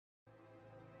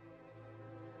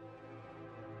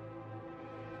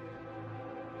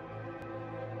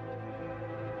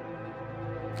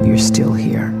you're still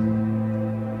here.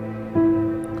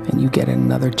 And you get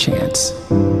another chance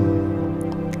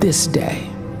this day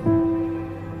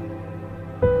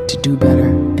to do better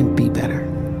and be better.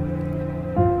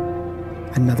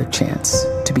 Another chance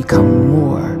to become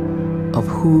more of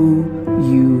who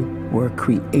you were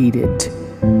created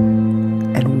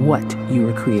and what you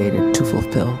were created to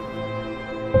fulfill.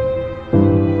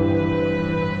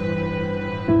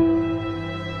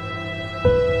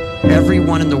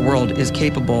 Everyone in the world is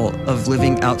capable of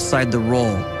living outside the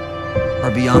role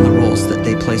or beyond the roles that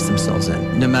they place themselves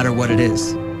in, no matter what it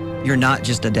is. You're not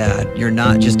just a dad, you're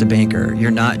not just a banker, you're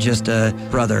not just a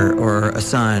brother or a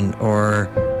son or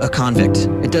a convict.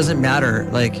 It doesn't matter.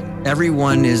 Like,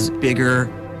 everyone is bigger,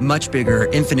 much bigger,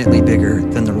 infinitely bigger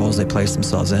than the roles they place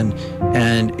themselves in,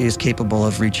 and is capable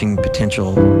of reaching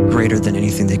potential greater than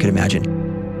anything they could imagine.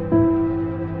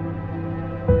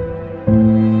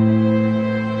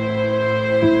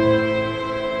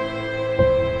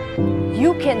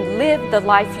 You can live the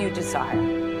life you desire.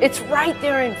 It's right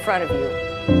there in front of you.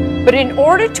 But in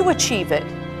order to achieve it,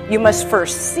 you must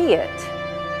first see it,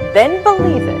 then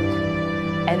believe it,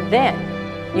 and then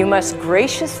you must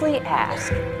graciously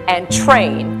ask and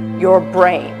train your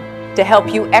brain to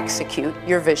help you execute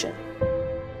your vision.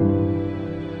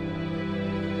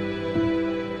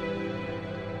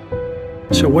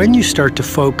 So when you start to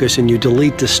focus and you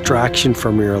delete distraction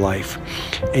from your life,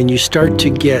 and you start to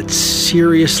get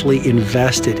seriously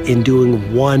invested in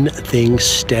doing one thing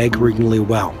staggeringly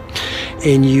well,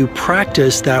 and you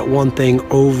practice that one thing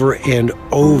over and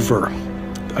over,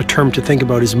 a term to think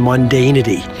about is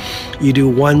mundanity. You do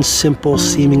one simple,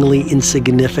 seemingly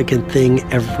insignificant thing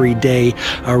every day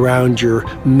around your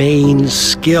main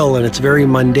skill, and it's very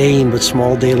mundane, but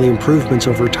small daily improvements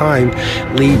over time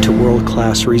lead to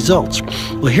world-class results.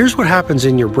 Well, here's what happens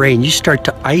in your brain. You start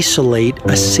to isolate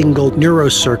a single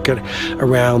neurocircuit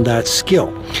around that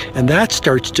skill, and that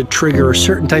starts to trigger a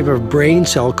certain type of brain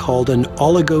cell called an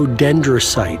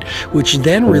oligodendrocyte, which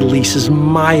then releases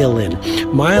myelin.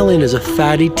 Myelin is a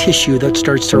fatty tissue that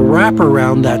starts to wrap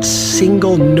around that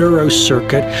single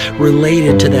neurocircuit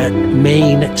related to that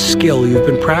main skill you've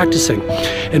been practicing.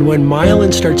 And when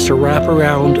myelin starts to wrap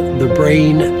around the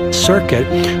brain circuit,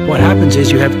 what happens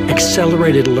is you have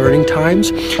accelerated learning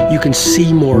times, you can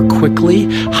see more quickly,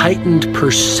 heightened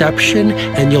perception,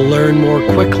 and you'll learn more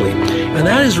quickly. And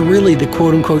that is really the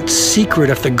quote-unquote secret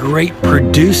of the great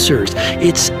producers.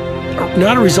 It's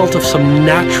not a result of some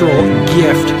natural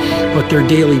gift, but their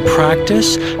daily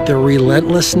practice, their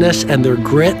relentlessness and their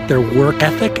grit, their work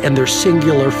ethic, and their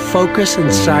singular focus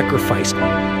and sacrifice.